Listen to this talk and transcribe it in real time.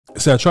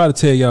So I tried to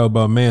tell y'all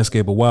about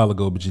Manscaped a while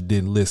ago, but you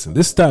didn't listen.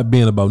 This stopped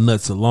being about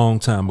nuts a long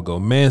time ago.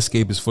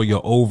 Manscaped is for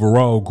your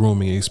overall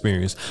grooming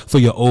experience, for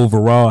your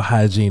overall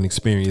hygiene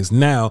experience.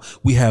 Now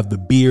we have the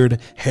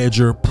Beard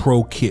Hedger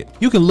Pro Kit.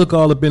 You can look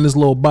all up in this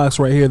little box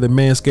right here that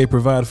Manscaped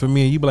provided for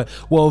me, and you be like,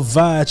 well,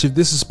 Voch, if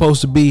this is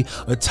supposed to be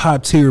a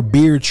top tier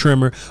beard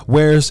trimmer,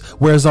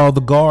 where's all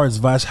the guards,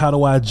 Voch? How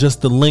do I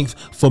adjust the length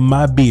for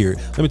my beard?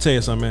 Let me tell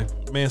you something, man.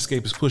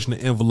 Manscaped is pushing the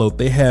envelope.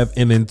 They have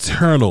an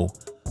internal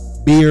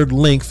beard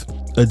length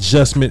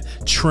adjustment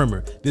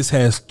trimmer. This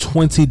has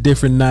 20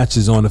 different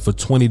notches on it for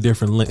 20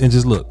 different lengths. And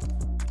just look,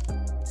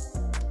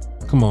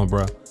 come on,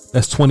 bro.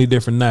 That's 20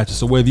 different notches.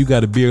 So whether you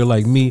got a beard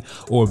like me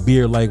or a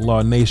beard like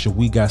Law Nation,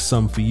 we got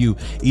something for you.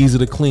 Easy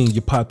to clean. You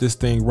pop this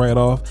thing right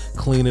off,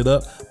 clean it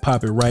up,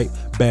 pop it right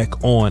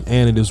back on.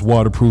 And it is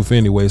waterproof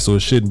anyway, so it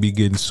shouldn't be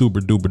getting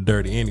super duper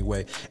dirty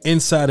anyway.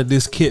 Inside of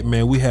this kit,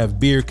 man, we have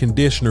beard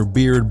conditioner,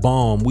 beard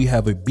balm. We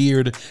have a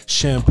beard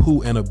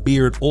shampoo and a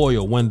beard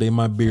oil. One day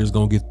my beard is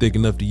going to get thick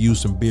enough to use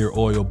some beard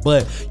oil,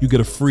 but you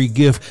get a free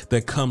gift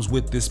that comes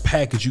with this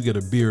package. You get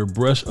a beard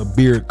brush, a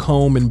beard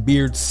comb, and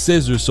beard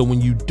scissors. So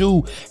when you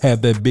do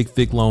have that big,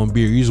 thick, long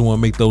beard, you just want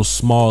to make those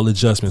small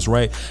adjustments,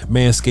 right?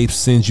 Manscaped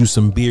sends you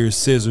some beard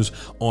scissors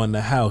on the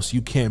house.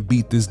 You can't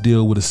beat this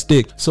deal with a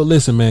stick. So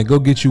listen, man, go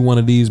get you one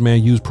of these,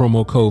 man. Use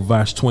promo code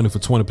VOCH20 for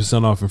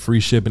 20% off and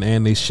free shipping,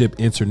 and they ship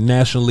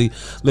internationally.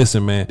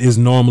 Listen, man, it's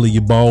normally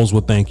your balls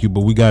will thank you,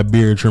 but we got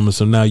beard trimmers,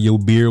 so now your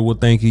beard will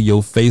thank you,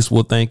 your face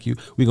will thank you.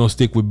 We're gonna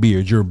stick with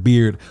beard. Your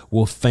beard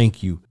will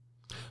thank you.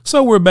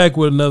 So we're back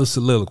with another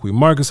soliloquy.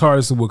 Marcus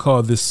Hardison would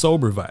call this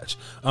sober Voch.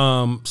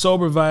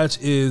 Sober Voch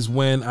is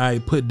when I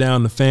put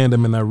down the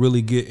fandom and I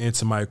really get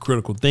into my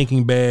critical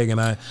thinking bag and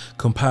I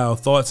compile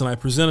thoughts and I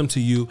present them to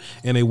you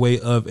in a way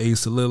of a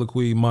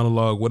soliloquy,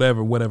 monologue,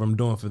 whatever I'm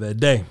doing for that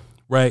day,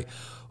 right?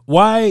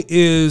 Why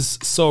is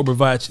sober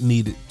Voch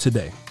needed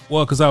today?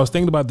 Well, because I was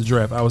thinking about the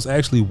draft. I was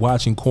actually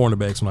watching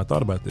cornerbacks when I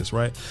thought about this,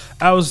 right?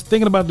 I was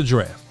thinking about the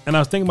draft and I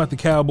was thinking about the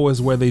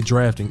Cowboys, where they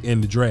drafting in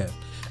the draft.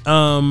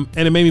 And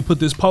it made me put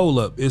this poll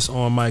up. It's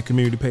on my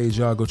community page.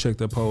 Y'all go check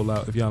that poll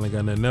out if y'all ain't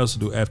got nothing else to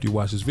do after you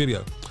watch this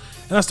video.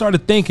 And I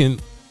started thinking,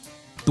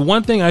 the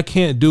one thing I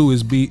can't do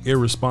is be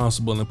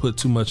irresponsible and put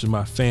too much of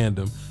my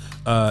fandom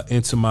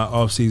into my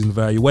offseason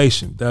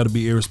evaluation. That would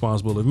be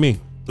irresponsible of me.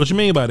 What you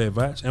mean by that,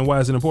 Voch? And why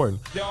is it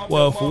important?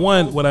 Well, for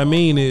one, what I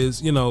mean is,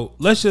 you know,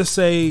 let's just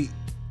say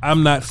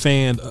I'm not a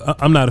fan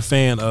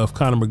of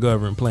Connor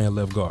McGovern playing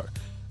left guard.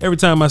 Every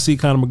time I see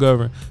Connor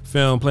McGovern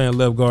film playing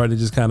left guard, it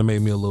just kind of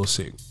made me a little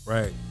sick,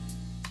 right?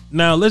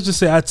 Now, let's just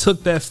say I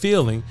took that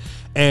feeling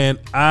and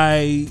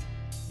I,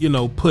 you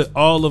know, put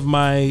all of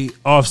my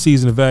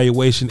offseason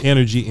evaluation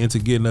energy into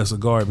getting us a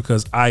guard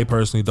because I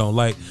personally don't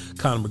like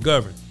Connor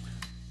McGovern.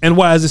 And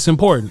why is this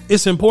important?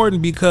 It's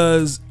important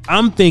because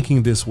I'm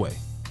thinking this way.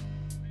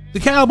 The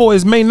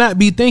Cowboys may not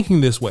be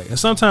thinking this way, and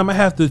sometimes I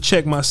have to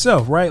check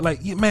myself, right?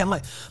 Like, man,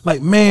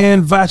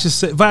 man,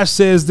 Voch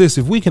says this: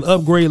 if we can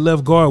upgrade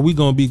left guard, we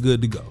gonna be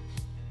good to go.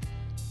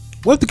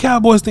 What if the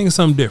Cowboys think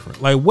something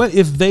different? Like, what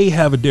if they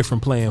have a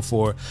different plan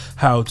for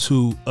how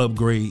to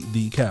upgrade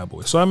the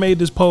Cowboys? So I made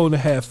this poll to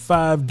have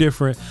 5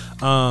 different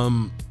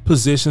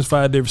positions,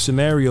 5 different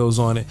scenarios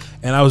on it,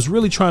 and I was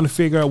really trying to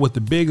figure out what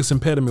the biggest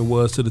impediment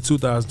was to the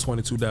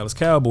 2022 Dallas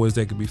Cowboys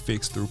that could be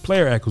fixed through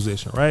player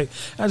acquisition, right?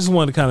 I just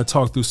wanted to kind of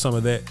talk through some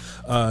of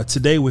that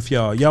today with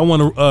y'all. Y'all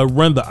want to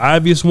run the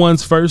obvious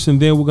ones first,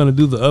 and then we're going to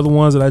do the other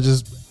ones that I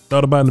just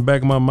thought about in the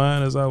back of my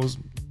mind as I was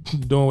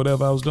doing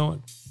whatever I was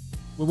doing?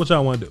 What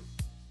y'all want to do?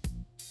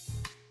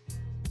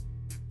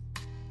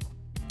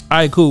 All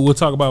right, cool. We'll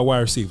talk about wide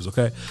receivers,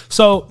 okay?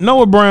 So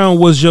Noah Brown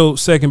was your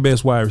second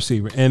best wide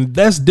receiver, and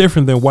that's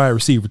different than wide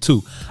receiver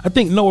 2. I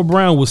think Noah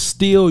Brown was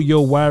still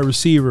your wide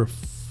receiver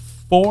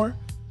 4,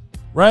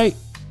 right?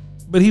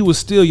 But he was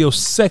still your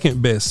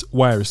second best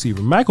wide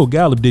receiver. Michael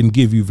Gallup didn't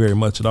give you very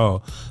much at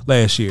all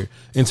last year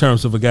in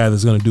terms of a guy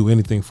that's going to do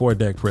anything for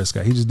Dak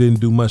Prescott. He just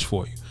didn't do much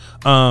for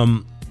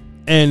you.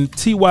 And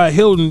T.Y.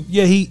 Hilton,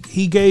 yeah,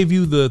 he gave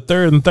you the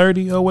 3rd and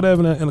 30 or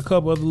whatever, and a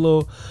couple other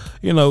little,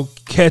 you know,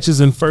 catches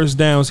and first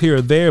downs here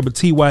or there, but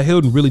T.Y.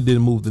 Hilton really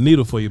didn't move the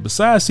needle for you.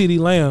 Besides CeeDee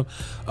Lamb,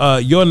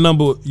 your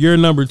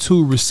number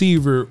 2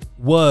 receiver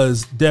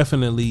was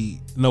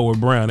definitely Noah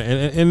Brown,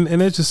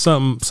 and it's just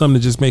something that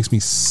just makes me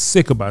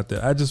sick about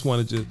that. I just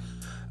wanted to.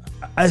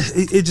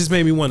 It just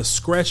made me want to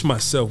scratch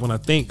myself when I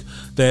think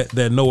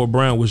that Noah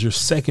Brown was your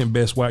second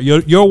best wide.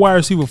 Your wide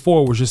receiver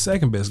 4 was your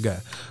second best guy,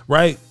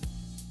 right?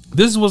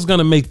 This is what's going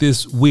to make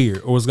this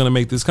weird, or what's going to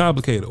make this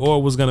complicated,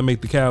 or what's going to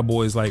make the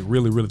Cowboys like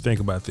really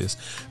think about this.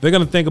 They're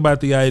going to think about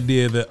the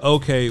idea that,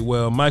 okay,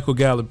 well, Michael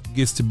Gallup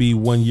gets to be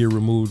 1 year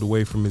removed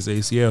away from his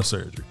ACL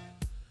surgery.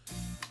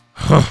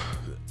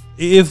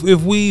 If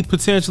we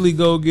potentially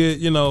go get,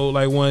 you know,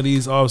 like one of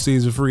these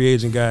offseason free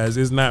agent guys,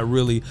 it's not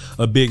really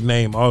a big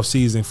name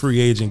offseason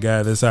free agent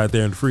guy that's out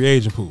there in the free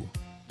agent pool.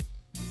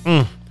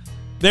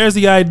 There's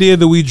the idea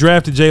that we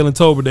drafted Jalen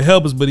Tolbert to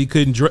help us, but he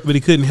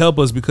couldn't help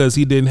us because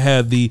he didn't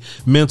have the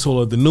mental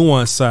or the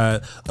nuance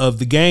side of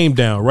the game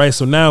down, right?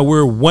 So now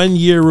we're 1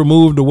 year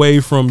removed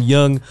away from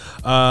young,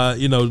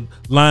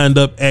 lined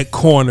up at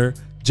corner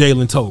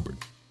Jalen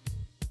Tolbert,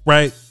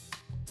 right?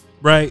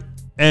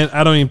 And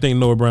I don't even think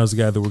Noah Brown's the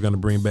guy that we're going to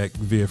bring back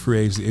via free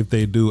agency. If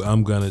they do,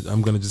 I'm gonna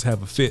just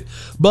have a fit.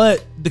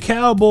 But the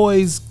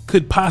Cowboys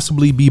could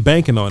possibly be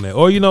banking on that,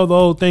 or the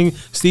whole thing.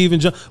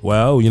 Steven John.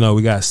 Well,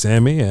 we got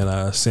Sammy and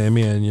the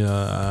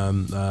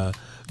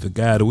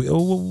guy that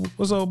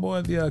what's old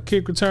boy, the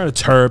kick returner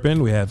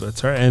Turpin. We have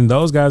and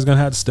those guys are gonna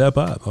have to step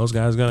up. Those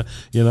guys are gonna,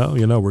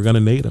 we're gonna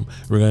need them.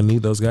 We're gonna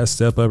need those guys to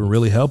step up and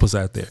really help us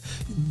out there.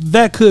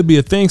 That could be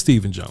a thing,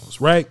 Stephen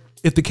Jones, right?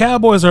 If the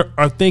Cowboys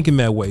are thinking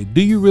that way,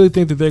 do you really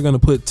think that they're going to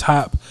put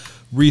top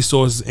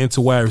resources into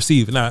wide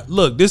receiver? Now,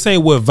 look, this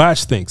ain't what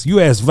Voch thinks.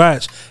 You ask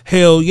Voch,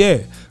 hell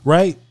yeah,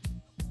 right?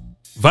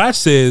 Voch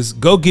says,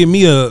 go get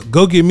me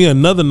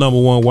another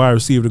number one wide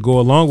receiver to go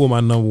along with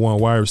my number one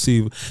wide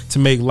receiver to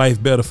make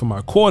life better for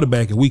my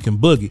quarterback, and we can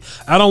boogie.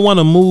 I don't want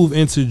to move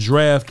into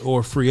draft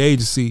or free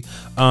agency,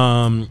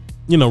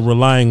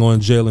 relying on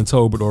Jalen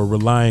Tolbert or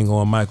relying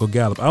on Michael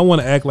Gallup. I want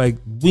to act like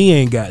we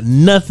ain't got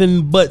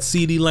nothing but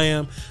CeeDee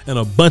Lamb and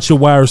a bunch of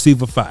wide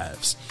receiver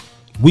fives.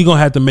 We gonna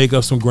have to make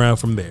up some ground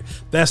from there.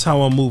 That's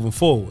how I'm moving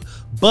forward.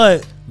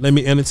 But let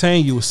me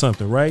entertain you with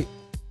something, right?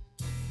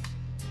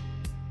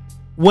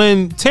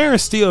 When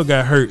Terrence Steele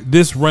got hurt,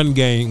 this run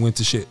game went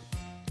to shit,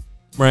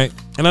 right?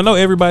 And I know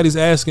everybody's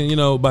asking,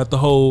 about the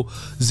whole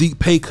Zeke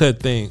pay cut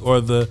thing,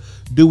 or the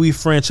do we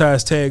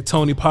franchise tag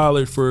Tony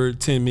Pollard for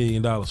 $10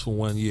 million for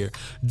 1 year?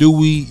 Do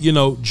we,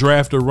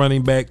 draft a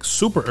running back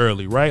super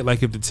early, right?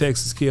 Like if the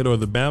Texas kid or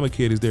the Bama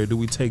kid is there, do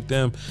we take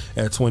them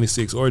at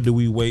 26, or do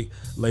we wait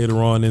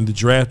later on in the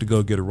draft to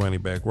go get a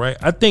running back, right?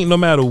 I think no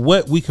matter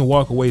what, we can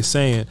walk away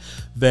saying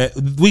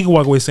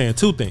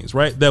two things,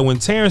 right? That when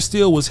Terrence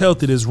Steele was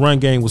healthy, this run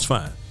game was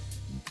fine.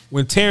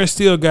 When Terrence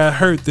Steele got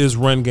hurt, this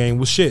run game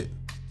was shit.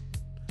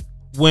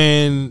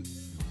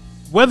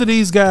 Whether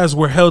these guys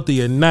were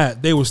healthy or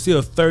not, they were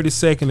still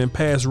 32nd in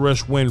pass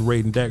rush win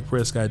rate, and Dak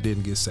Prescott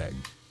didn't get sacked,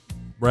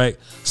 right?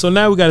 So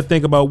now we got to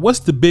think about what's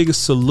the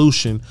biggest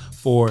solution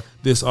for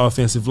this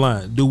offensive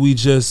line. Do we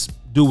just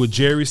do what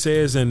Jerry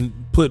says and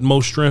put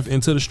more strength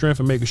into the strength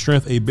and make a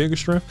strength a bigger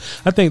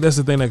strength? I think that's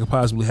the thing that could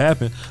possibly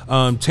happen.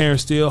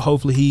 Terrence Steele,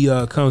 hopefully he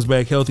comes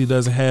back healthy,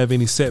 doesn't have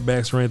any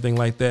setbacks or anything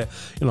like that.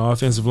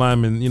 Offensive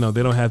linemen,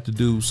 they don't have to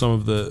do some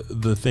of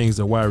the things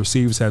that wide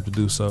receivers have to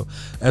do, so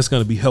that's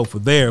going to be helpful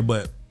there.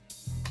 But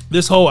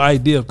this whole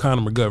idea of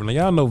Connor McGovern, now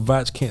y'all know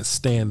Voch can't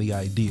stand the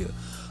idea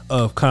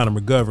of Connor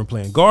McGovern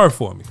playing guard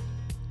for me,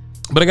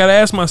 but I got to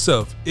ask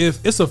myself,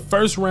 if it's a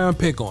first round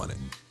pick on it,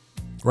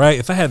 right?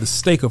 If I had to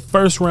stake a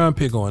first round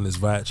pick on this,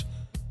 Voch,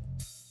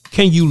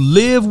 can you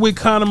live with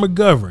Connor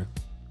McGovern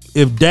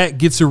if Dak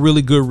gets a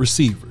really good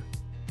receiver?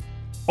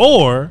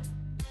 Or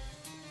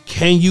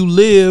can you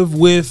live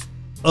with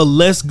a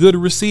less good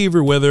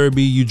receiver, whether it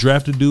be you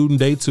draft a dude in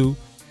day 2,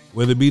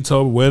 whether it be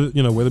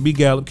Tolbert, whether it be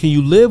Gallup? Can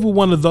you live with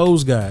one of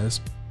those guys,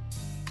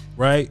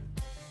 right?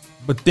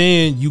 But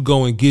then you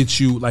go and get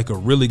you like a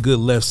really good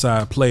left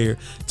side player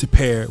to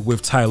pair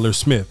with Tyler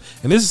Smith.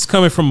 And this is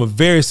coming from a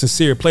very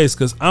sincere place,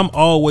 because I'm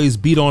always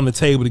beat on the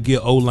table to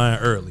get O-line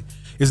early.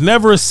 It's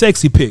never a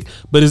sexy pick,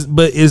 but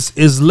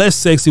it's less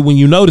sexy when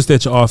you notice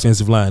that your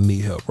offensive line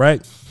need help,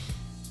 right?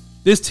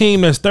 This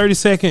team that's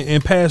 32nd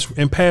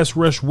in pass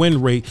rush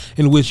win rate,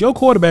 in which your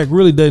quarterback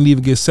really doesn't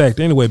even get sacked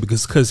anyway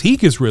because he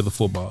gets rid of the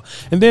football.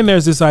 And then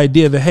there's this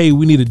idea that, hey,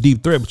 we need a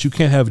deep threat, but you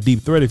can't have a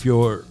deep threat if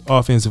your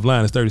offensive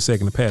line is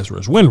 32nd in pass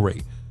rush win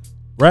rate,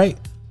 right?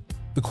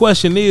 The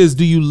question is,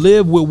 do you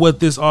live with what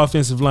this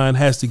offensive line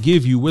has to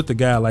give you with a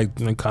guy like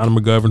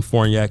Connor McGovern,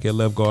 Fournier at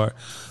left guard,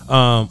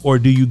 or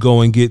do you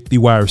go and get the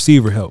wide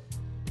receiver help,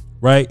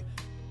 right?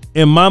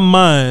 In my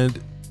mind,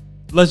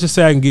 let's just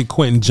say I can get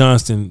Quentin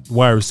Johnston,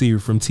 wide receiver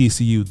from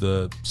TCU,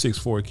 the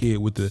 6'4" kid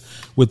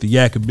with the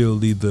yak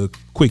ability, the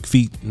quick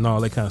feet, and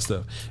all that kind of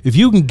stuff. If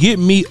you can get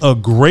me a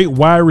great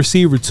wide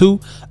receiver too,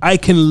 I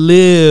can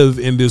live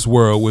in this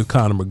world with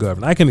Connor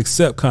McGovern. I can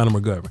accept Connor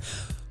McGovern.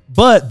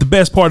 But the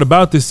best part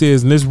about this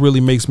is, and this really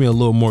makes me a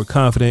little more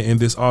confident in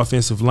this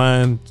offensive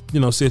line,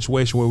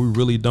 situation where we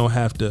really don't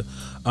have to,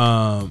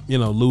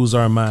 lose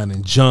our mind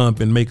and jump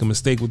and make a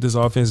mistake with this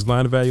offensive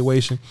line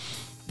evaluation,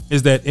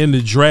 is that in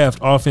the draft,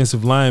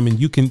 offensive linemen,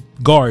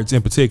 guards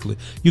in particular,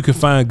 you can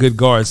find good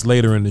guards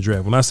later in the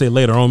draft. When I say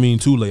later, I don't mean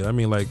too late. I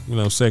mean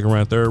second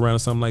round, third round, or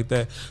something like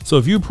that. So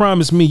if you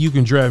promise me you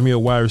can draft me a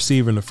wide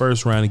receiver in the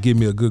first round and give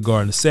me a good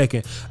guard in the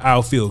second,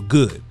 I'll feel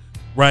good,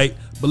 right?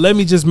 But let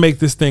me just make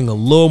this thing a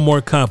little more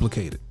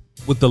complicated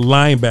with the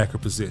linebacker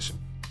position.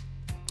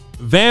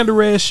 Van Der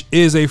Esch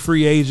is a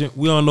free agent.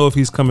 We don't know if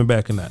he's coming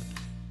back or not.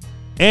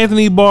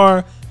 Anthony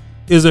Barr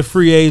is a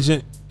free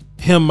agent.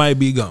 Him might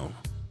be gone.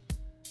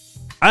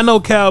 I know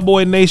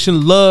Cowboy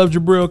Nation loved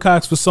Jabril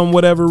Cox for some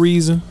whatever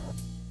reason.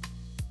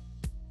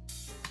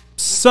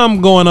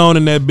 Something going on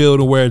in that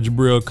building where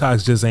Jabril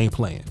Cox just ain't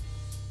playing.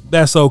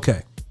 That's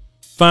okay.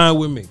 Fine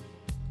with me.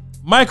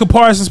 Micah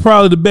Parsons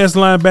probably the best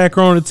linebacker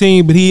on the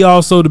team, but he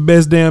also the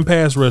best damn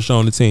pass rusher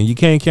on the team. You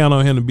can't count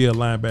on him to be a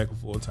linebacker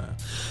full time.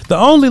 The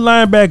only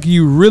linebacker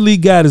you really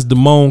got is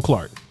Damone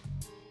Clark.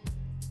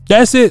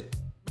 That's it.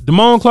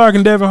 Damone Clark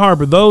and Devin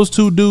Harper. Those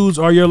two dudes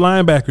are your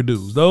linebacker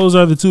dudes. Those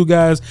are the two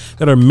guys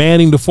that are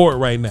manning the fort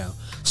right now.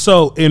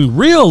 So in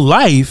real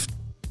life,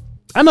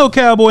 I know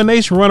Cowboy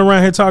Nation run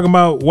around here talking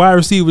about wide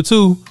receiver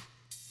 2.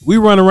 We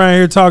run around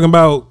here talking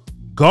about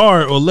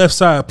guard or left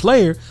side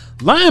player.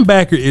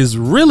 Linebacker is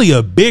really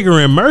a bigger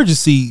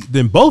emergency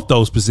than both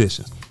those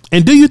positions.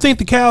 And do you think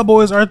the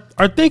Cowboys are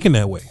thinking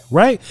that way,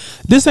 right?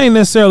 This ain't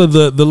necessarily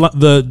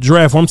the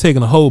draft where I'm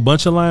taking a whole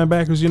bunch of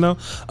linebackers, you know.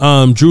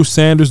 Drew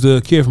Sanders,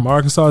 the kid from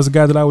Arkansas, is the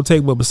guy that I would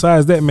take. But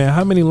besides that, man,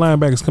 how many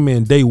linebackers come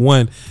in day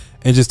one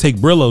and just take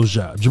Brillo's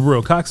job,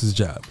 Jabril Cox's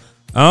job?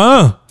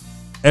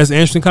 That's an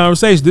interesting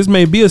conversation. This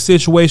may be a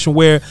situation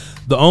where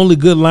the only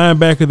good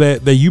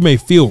linebacker that you may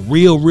feel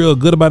real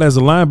good about as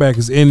a linebacker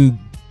is in,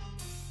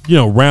 you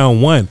know,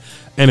 round one.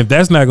 And if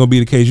that's not going to be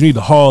the case, you need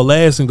to haul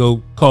ass and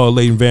go call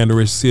Leighton Vander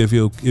Esch to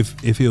see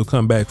if he'll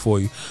come back for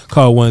you.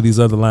 Call one of these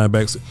other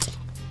linebackers.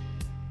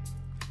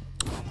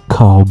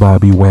 Call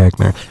Bobby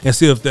Wagner and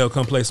see if they'll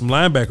come play some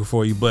linebacker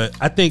for you. But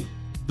I think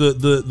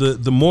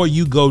the more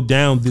you go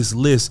down this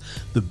list,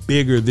 the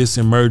bigger this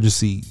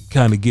emergency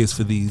kind of gets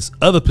for these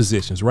other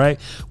positions,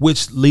 right?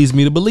 Which leads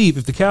me to believe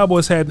if the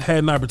Cowboys had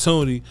an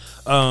opportunity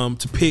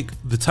to pick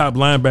the top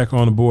linebacker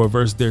on the board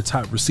versus their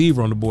top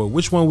receiver on the board,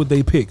 which one would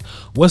they pick?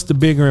 What's the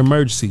bigger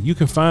emergency? You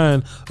can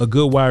find a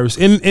good wide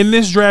receiver. In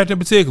this draft in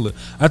particular,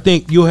 I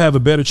think you'll have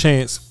a better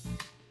chance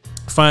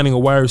finding a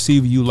wide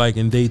receiver you like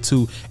in day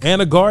 2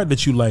 and a guard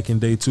that you like in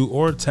day 2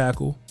 or a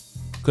tackle,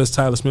 because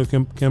Tyler Smith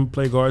can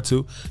play guard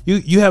too.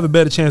 You have a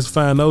better chance to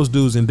find those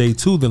dudes in day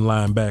 2 than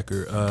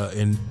linebacker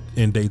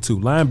in day 2.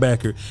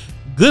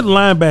 Good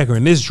linebacker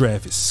in this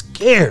draft is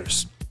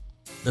scarce,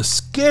 a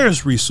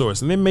scarce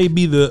resource, and it may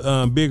be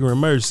the bigger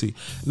emergency.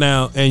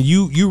 Now, and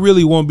you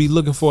really won't be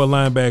looking for a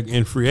linebacker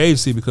in free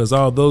agency because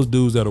all those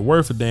dudes that are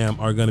worth a damn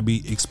are going to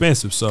be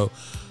expensive. So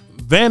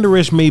Vander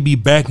Esch may be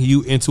backing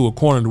you into a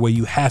corner where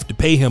you have to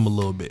pay him a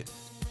little bit.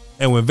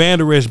 And when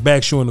Vander Esch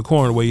backs you in the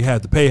corner where you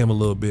have to pay him a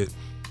little bit,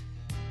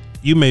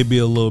 you may be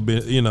a little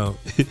bit, you know,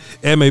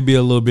 it may be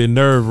a little bit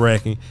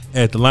nerve-wracking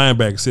at the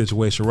linebacker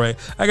situation, right?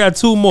 I got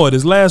 2 more.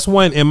 This last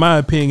one, in my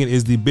opinion,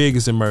 is the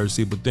biggest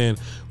emergency, but then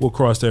we'll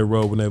cross that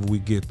road whenever we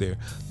get there.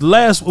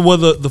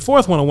 The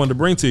fourth one I wanted to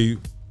bring to you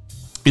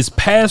is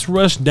pass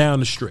rush down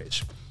the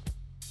stretch,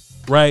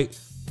 right?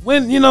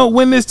 When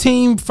this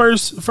team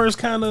first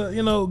kind of,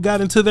 you know,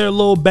 got into their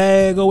little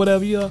bag or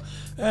whatever,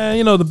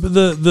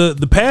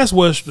 the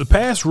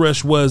pass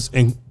rush was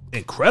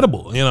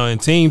incredible, you know,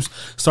 and teams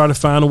started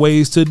finding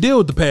ways to deal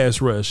with the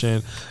pass rush,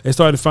 and they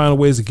started finding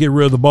ways to get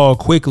rid of the ball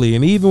quickly.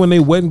 And even when they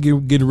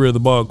wasn't getting rid of the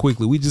ball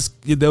quickly,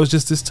 there was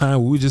just this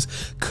time where we just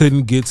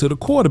couldn't get to the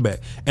quarterback.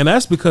 And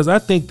that's because I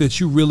think that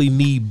you really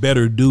need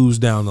better dudes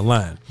down the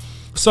line.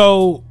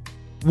 So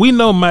we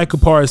know Micah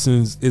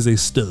Parsons is a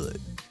stud.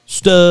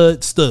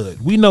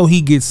 We know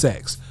he gets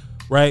sacks,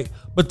 right?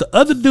 But the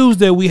other dudes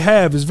that we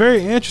have is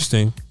very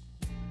interesting.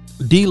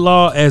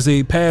 D-Law as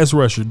a pass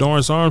rusher,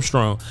 Dorrance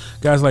Armstrong,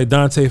 guys like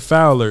Dante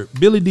Fowler.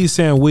 Billy D.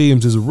 Sam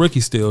Williams is a rookie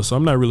still, so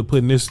I'm not really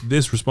putting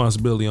this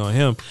responsibility on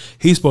him.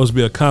 He's supposed to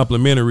be a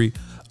complimentary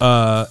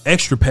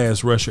extra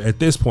pass rusher at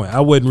this point.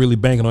 I wasn't really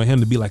banking on him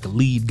to be like a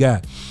lead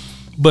guy.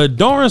 But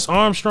Dorrance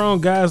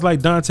Armstrong, guys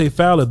like Dante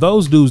Fowler,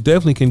 those dudes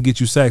definitely can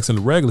get you sacks in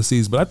the regular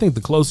season. But I think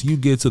the closer you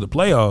get to the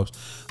playoffs,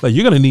 like,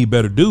 you're going to need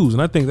better dudes.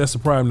 And I think that's the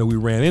problem that we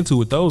ran into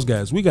with those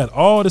guys. We got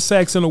all the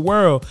sacks in the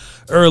world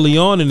early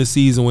on in the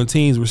season when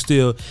teams were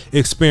still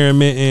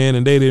experimenting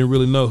and they didn't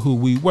really know who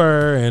we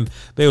were. And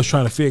they was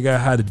trying to figure out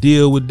how to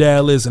deal with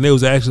Dallas. And they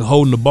was actually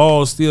holding the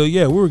ball still.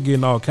 Yeah, we were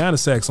getting all kind of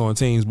sacks on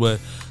teams, but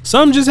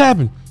something just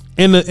happened.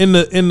 In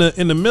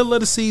the middle of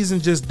the season,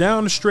 just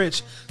down the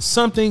stretch,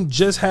 something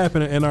just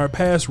happened and our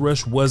pass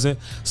rush wasn't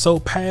so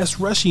pass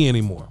rushy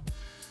anymore.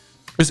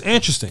 It's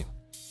interesting.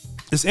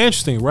 It's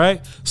interesting,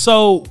 right?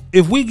 So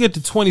if we get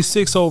to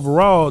 26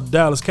 overall,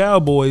 Dallas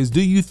Cowboys,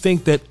 do you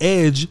think that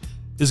edge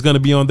is going to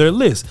be on their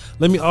list?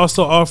 Let me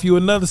also offer you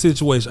another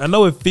situation. I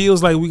know it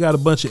feels like we got a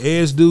bunch of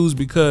edge dudes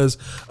because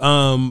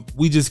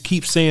we just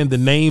keep saying the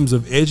names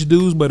of edge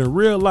dudes, but in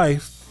real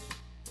life,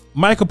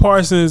 Micah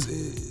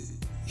Parsons,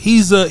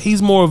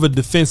 he's more of a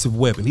defensive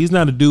weapon. He's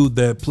not a dude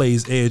that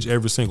plays edge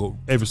every single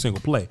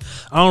play.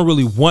 I don't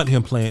really want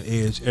him playing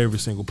edge every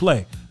single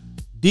play.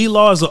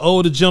 D-Law is an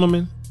older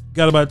gentleman,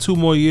 got about 2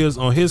 more years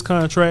on his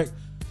contract.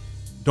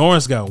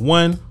 Dorrance got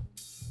 1.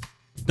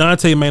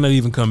 Dante may not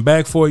even come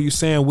back for you.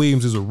 Sam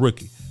Williams is a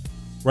rookie,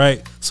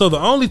 right? So the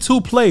only 2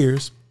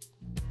 players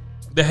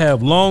that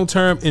have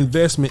long-term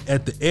investment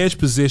at the edge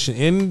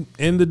position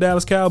in the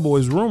Dallas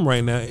Cowboys room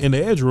right now, in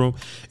the edge room,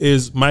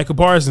 is Micah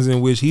Parsons,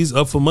 in which he's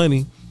up for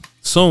money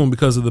soon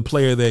because of the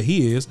player that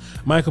he is.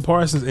 Micah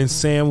Parsons and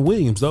Sam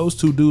Williams. Those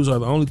 2 dudes are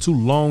the only 2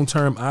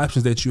 long-term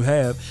options that you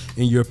have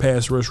in your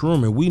pass rush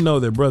room. And we know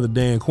that brother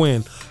Dan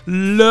Quinn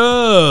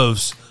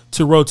loves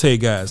to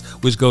rotate guys,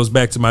 which goes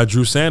back to my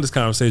Drew Sanders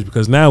conversation,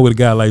 because now with a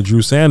guy like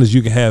Drew Sanders,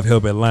 you can have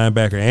help at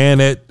linebacker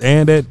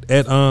and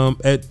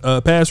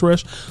at pass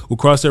rush. We'll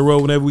cross that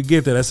road whenever we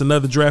get there. That's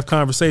another draft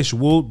conversation.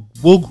 We'll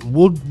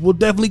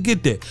definitely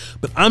get there.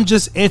 But I'm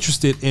just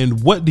interested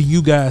in, what do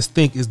you guys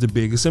think is the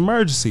biggest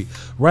emergency,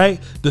 right?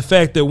 The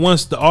fact that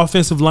once the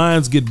offensive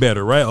lines get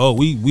better, right? Oh,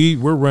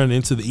 we're running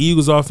into the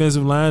Eagles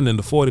offensive line and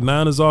the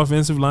 49ers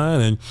offensive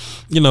line,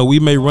 and we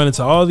may run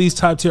into all these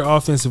top tier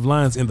offensive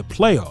lines in the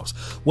playoffs.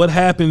 What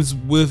happens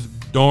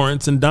with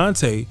Dorrance and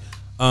Dante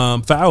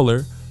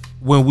Fowler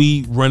when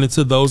we run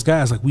into those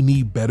guys? Like, we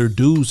need better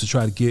dudes to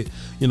try to get,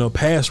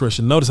 pass rush.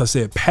 And notice I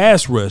said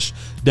pass rush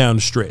down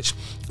the stretch.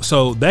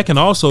 So that can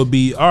also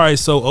be, all right,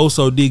 so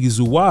Oso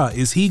Digizua,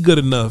 is he good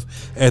enough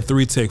at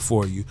 3-tech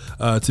for you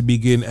to be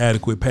getting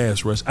adequate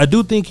pass rush? I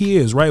do think he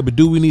is, right? But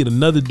do we need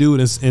another dude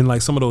in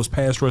like some of those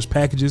pass rush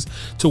packages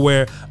to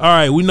where, all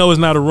right, we know it's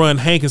not a run,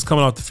 Hankins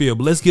coming off the field,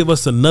 but let's give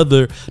us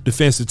another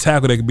defensive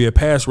tackle that could be a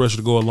pass rusher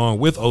to go along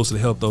with Osa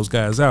to help those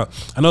guys out.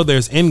 I know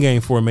there's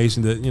in-game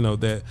formation that,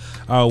 that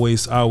I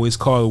always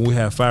call when we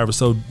have 5 or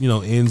so,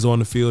 ends on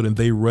the field and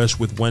they rush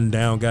with one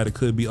down guy that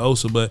could be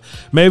Osa. But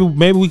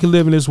maybe we can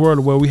live in this world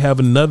where we have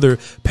another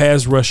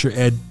pass rusher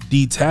at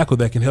D tackle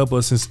that can help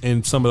us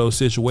in some of those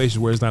situations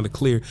where it's not a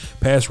clear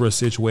pass rush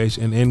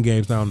situation and end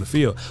games down the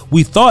field.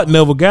 We thought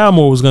Neville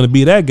Gallimore was going to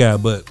be that guy,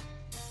 but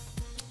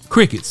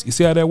crickets. You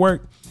see how that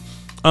worked?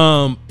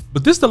 But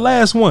this is the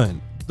last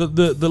one,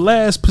 the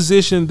last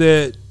position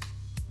that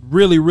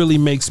really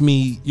makes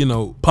me,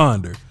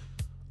 ponder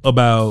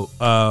about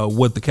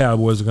what the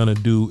Cowboys are going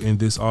to do in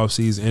this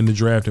offseason and the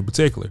draft in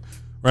particular,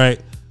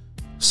 right?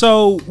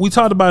 So we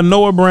talked about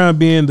Noah Brown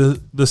being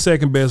the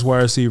second best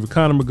wide receiver,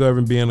 Connor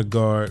McGovern being a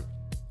guard.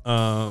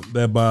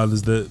 That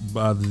bothers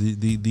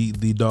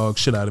the dog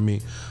shit out of me.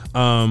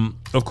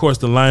 Of course,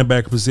 the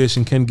linebacker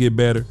position can get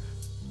better,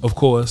 of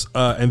course,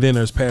 and then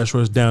there's pass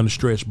rush down the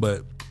stretch.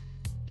 But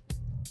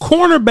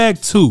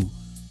cornerback 2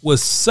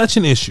 was such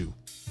an issue.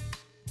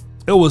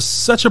 It was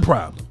such a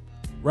problem,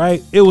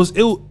 right?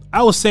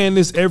 I was saying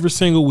this every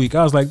single week.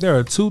 I was like, there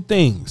are 2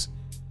 things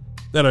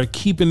that are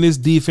keeping this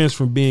defense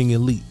from being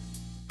elite.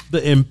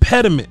 The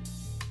impediment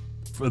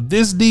for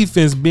this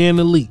defense being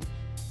elite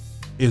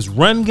is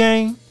run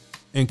game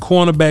and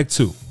cornerback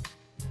 2.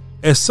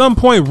 At some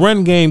point,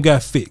 run game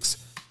got fixed.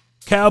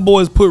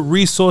 Cowboys put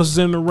resources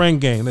in the run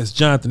game. That's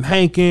Jonathan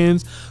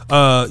Hankins.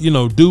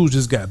 Dudes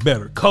just got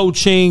better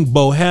coaching.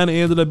 Bohanna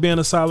ended up being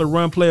a solid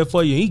run player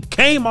for you. He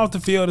came off the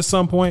field at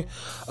some point.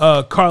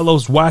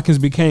 Carlos Watkins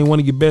became one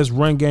of your best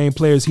run game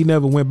players. He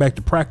never went back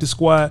to practice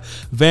squad.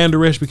 Van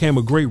Der Esch became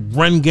a great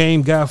run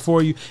game guy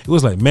for you. It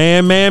was like,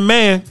 man.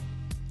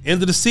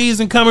 End of the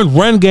season coming.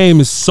 Run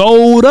game is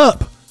sold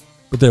up.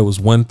 But there was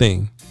one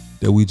thing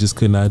that we just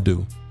could not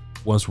do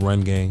once run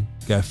game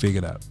got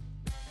figured out.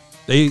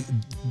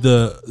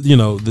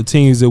 The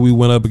teams that we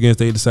went up against,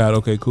 they decided,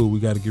 okay, cool, we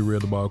got to get rid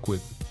of the ball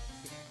quickly.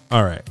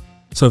 All right.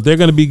 So if they're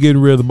going to be getting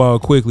rid of the ball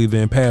quickly,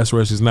 then pass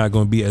rush is not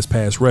going to be as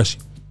pass rushy.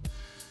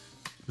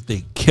 But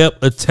they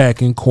kept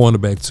attacking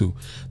cornerback 2.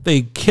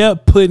 They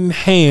kept putting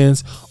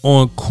hands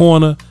on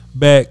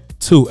cornerback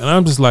 2. And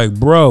I'm just like,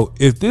 bro,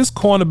 if this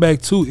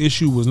cornerback 2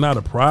 issue was not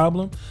a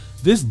problem,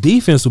 this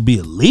defense will be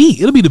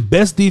elite. It'll be the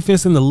best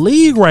defense in the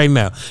league right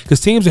now, because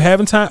teams are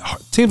having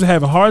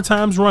hard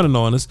times running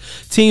on us.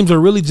 Teams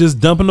are really just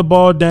dumping the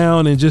ball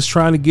down and just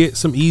trying to get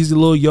some easy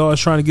little yards,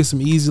 trying to get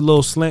some easy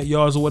little slant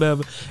yards or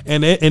whatever.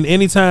 And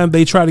anytime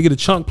they try to get a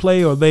chunk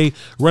play or they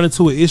run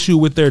into an issue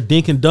with their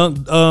dink and dunk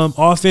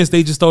offense,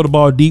 they just throw the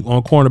ball deep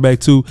on cornerback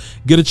 2,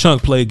 get a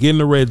chunk play, get in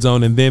the red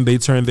zone, and then they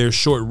turn their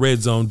short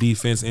red zone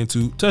defense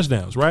into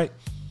touchdowns, right?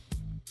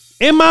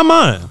 In my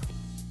mind,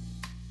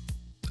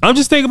 I'm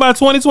just thinking about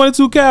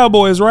 2022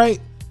 Cowboys, right?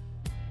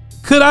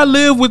 Could I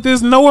live with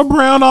this Noah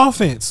Brown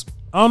offense?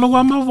 I don't know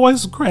why my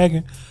voice is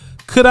cracking.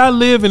 Could I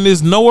live in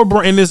this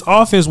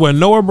offense where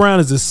Noah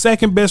Brown is the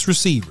second best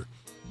receiver,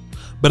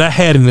 but I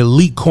had an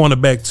elite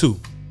cornerback 2?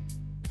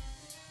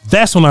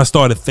 That's when I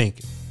started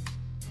thinking.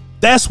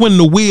 That's when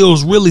the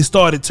wheels really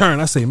started turning.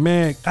 I say,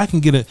 man, if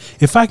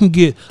I can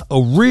get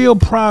a real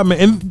problem,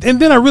 and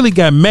then I really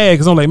got mad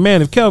because I'm like,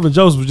 man, if Kelvin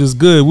Joseph was just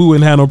good, we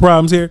wouldn't have no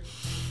problems here.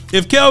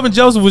 If Kelvin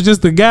Joseph was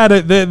just the guy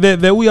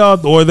that we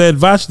all, or that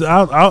Voch,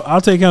 I'll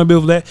take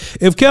accountability for that.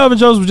 If Kelvin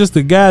Joseph was just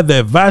the guy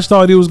that Voch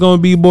thought he was going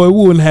to be, boy,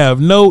 we wouldn't have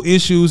no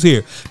issues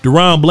here.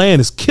 Deron Bland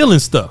is killing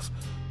stuff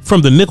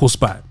from the nickel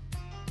spot.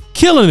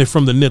 Killing it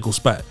from the nickel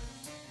spot.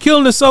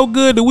 Killing it so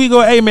good that we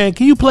go, hey, man,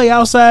 can you play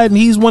outside? And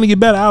he's one of your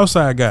better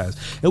outside guys.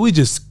 And we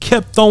just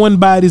kept throwing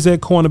bodies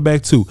at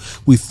cornerback 2.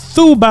 We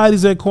threw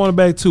bodies at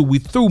cornerback 2. We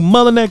threw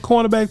Mullen at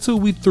cornerback 2.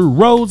 We threw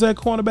Rhodes at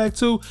cornerback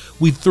 2.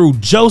 We threw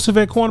Joseph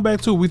at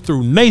cornerback 2. We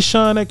threw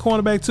Nashon at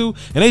cornerback 2.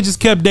 And they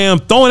just kept damn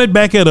throwing it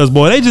back at us,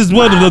 boy. They just,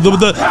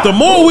 the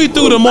more we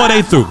threw, the more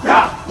they threw.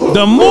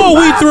 The more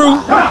we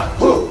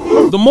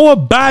threw, the more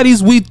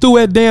bodies we threw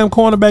at damn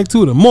cornerback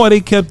 2, the more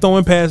they kept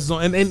throwing passes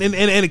on. And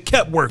it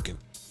kept working.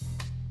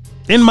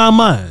 In my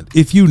mind,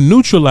 if you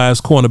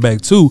neutralize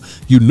cornerback 2,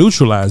 you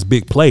neutralize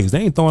big plays. They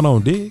ain't throwing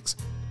on Diggs.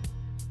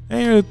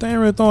 Ain't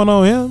really throwing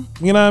on him.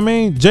 You know what I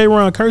mean?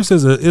 J-Ron Curse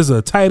is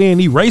a tight end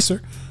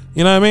eraser.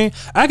 You know what I mean?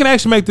 I can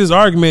actually make this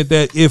argument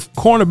that if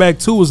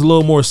cornerback 2 was a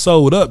little more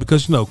sold up,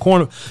 because nine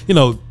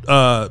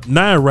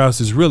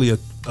routes is really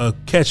a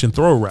catch and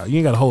throw route. You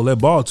ain't got to hold that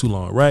ball too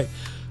long, right?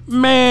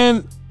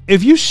 Man,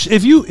 if you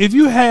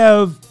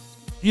have,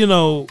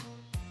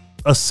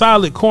 a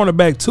solid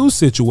cornerback 2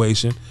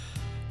 situation,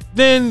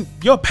 then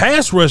your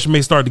pass rush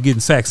may start to get in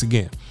sacks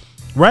again,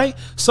 right?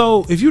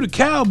 So if you the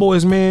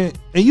Cowboys, man,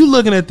 and you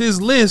looking at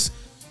this list,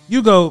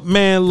 you go,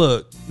 man,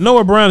 look,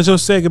 Noah Brown is your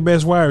second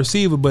best wide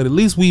receiver, but at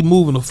least we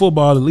moving the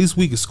football. At least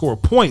we can score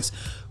points.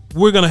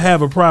 We're going to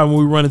have a problem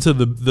when we run into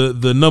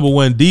the number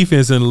one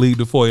defense in the league,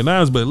 the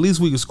 49ers, but at least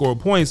we can score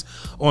points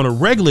on a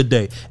regular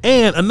day.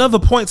 And another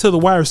point to the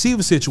wide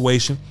receiver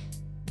situation,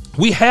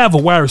 we have a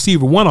wide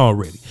receiver 1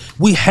 already.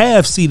 We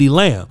have CeeDee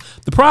Lamb.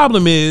 The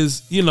problem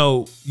is,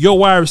 your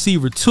wide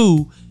receiver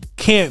 2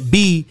 can't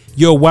be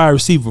your wide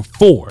receiver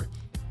 4.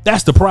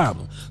 That's the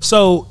problem.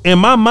 So in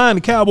my mind,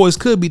 the Cowboys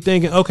could be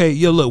thinking, okay,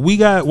 look, we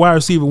got wide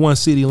receiver 1,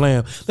 CeeDee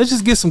Lamb. Let's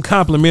just get some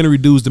complimentary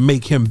dudes to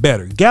make him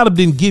better. Gallup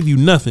didn't give you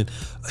nothing.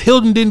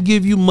 Hilton didn't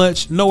give you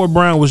much. Noah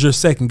Brown was your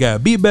second guy.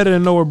 Be better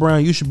than Noah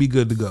Brown. You should be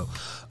good to go.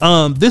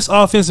 This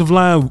offensive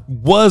line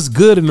was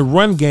good in the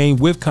run game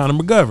with Connor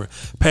McGovern.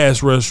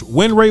 Pass rush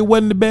win rate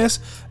wasn't the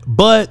best,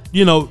 but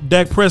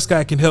Dak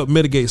Prescott can help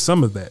mitigate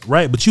some of that,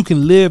 right? But you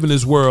can live in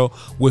this world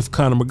with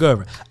Connor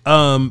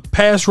McGovern.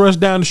 Pass rush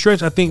down the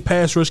stretch, I think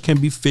pass rush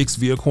can be fixed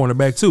via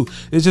cornerback too.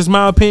 It's just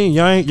my opinion.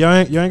 Y'all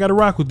ain't got to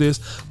rock with this,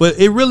 but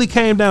it really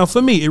came down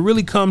for me. It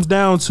really comes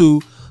down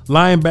to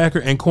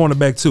linebacker and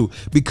cornerback too,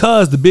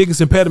 because the biggest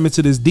impediment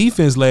to this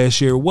defense last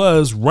year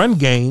was run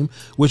game,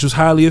 which was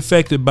highly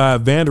affected by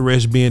Van Der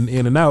Esch being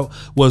in and out,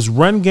 was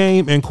run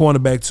game and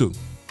cornerback too.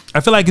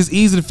 I feel like it's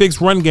easy to fix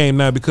run game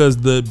now because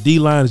the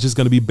D-line is just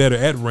going to be better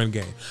at run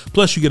game.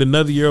 Plus you get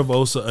another year of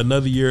Osa,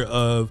 another year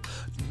of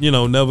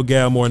Neville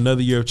Gallimore,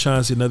 another year of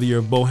Chauncey, another year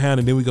of Bohannon,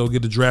 and then we go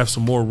get to draft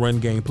some more run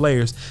game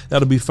players.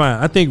 That'll be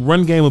fine. I think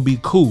run game will be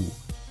cool.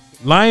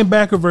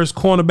 Linebacker versus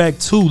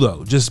cornerback 2,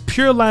 though. Just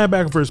pure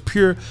linebacker versus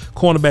pure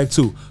cornerback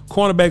 2.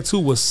 Cornerback 2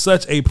 was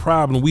such a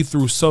problem. We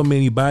threw so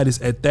many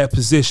bodies at that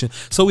position.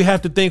 So we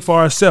have to think for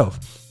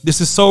ourselves. This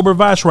is sober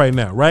Voch right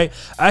now, right?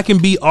 I can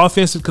be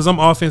offensive because I'm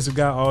offensive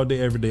guy all day,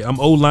 every day. I'm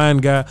O-line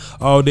guy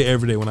all day,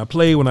 every day. When I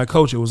play, when I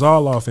coach, it was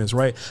all offense,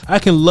 right? I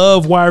can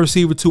love wide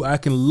receiver 2. I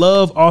can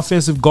love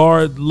offensive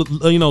guard,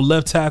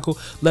 left tackle,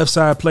 left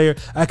side player.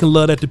 I can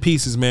love that to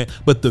pieces, man.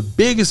 But the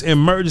biggest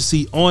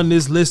emergency on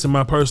this list, in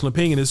my personal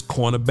opinion, is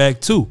cornerback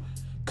 2.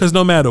 Because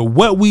no matter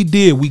what we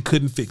did, we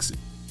couldn't fix it.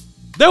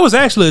 There was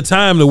actually a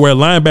time to where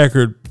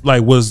linebacker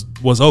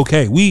was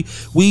okay. We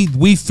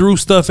threw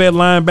stuff at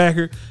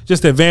linebacker,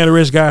 just that Van Der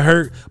Esch got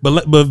hurt,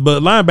 but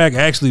linebacker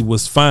actually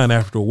was fine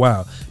after a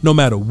while. No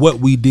matter what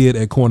we did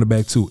at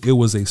cornerback 2, it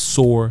was a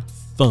sore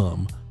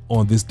thumb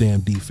on this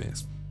damn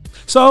defense.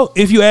 So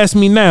if you ask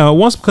me now,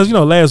 because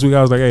last week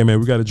I was like, hey man,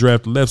 we got to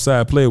draft the left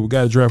side player, we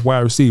got to draft wide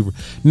receiver.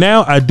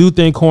 Now I do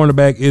think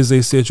cornerback is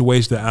a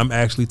situation that I'm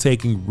actually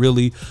taking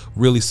really,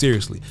 really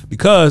seriously,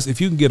 because if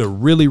you can get a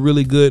really,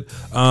 really good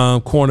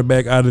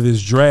cornerback out of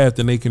this draft,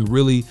 and they can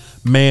really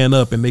man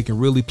up and they can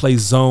really play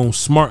zone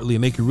smartly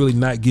and they can really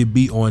not get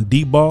beat on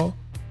deep ball,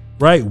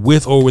 right,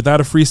 with or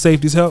without a free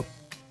safety's help,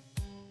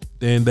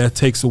 then that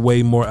takes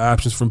away more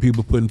options from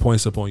people putting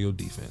points up on your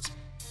defense.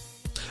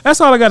 That's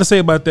all I got to say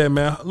about that,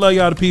 man. Love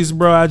y'all to pieces,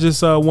 bro. I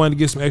just wanted to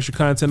get some extra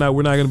content out.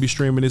 We're not going to be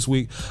streaming this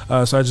week,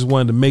 so I just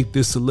wanted to make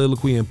this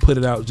soliloquy and put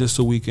it out just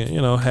so we can,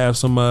 have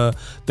some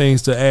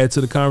things to add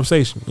to the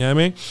conversation. You know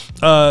what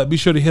I mean? Be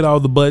sure to hit all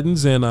the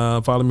buttons and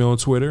follow me on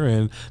Twitter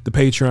and the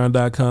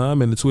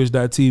patreon.com and the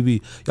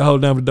twitch.tv. Y'all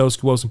hold down for Dose,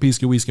 Quos, and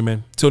Peace,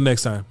 man. Till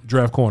next time,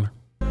 Draft Corner.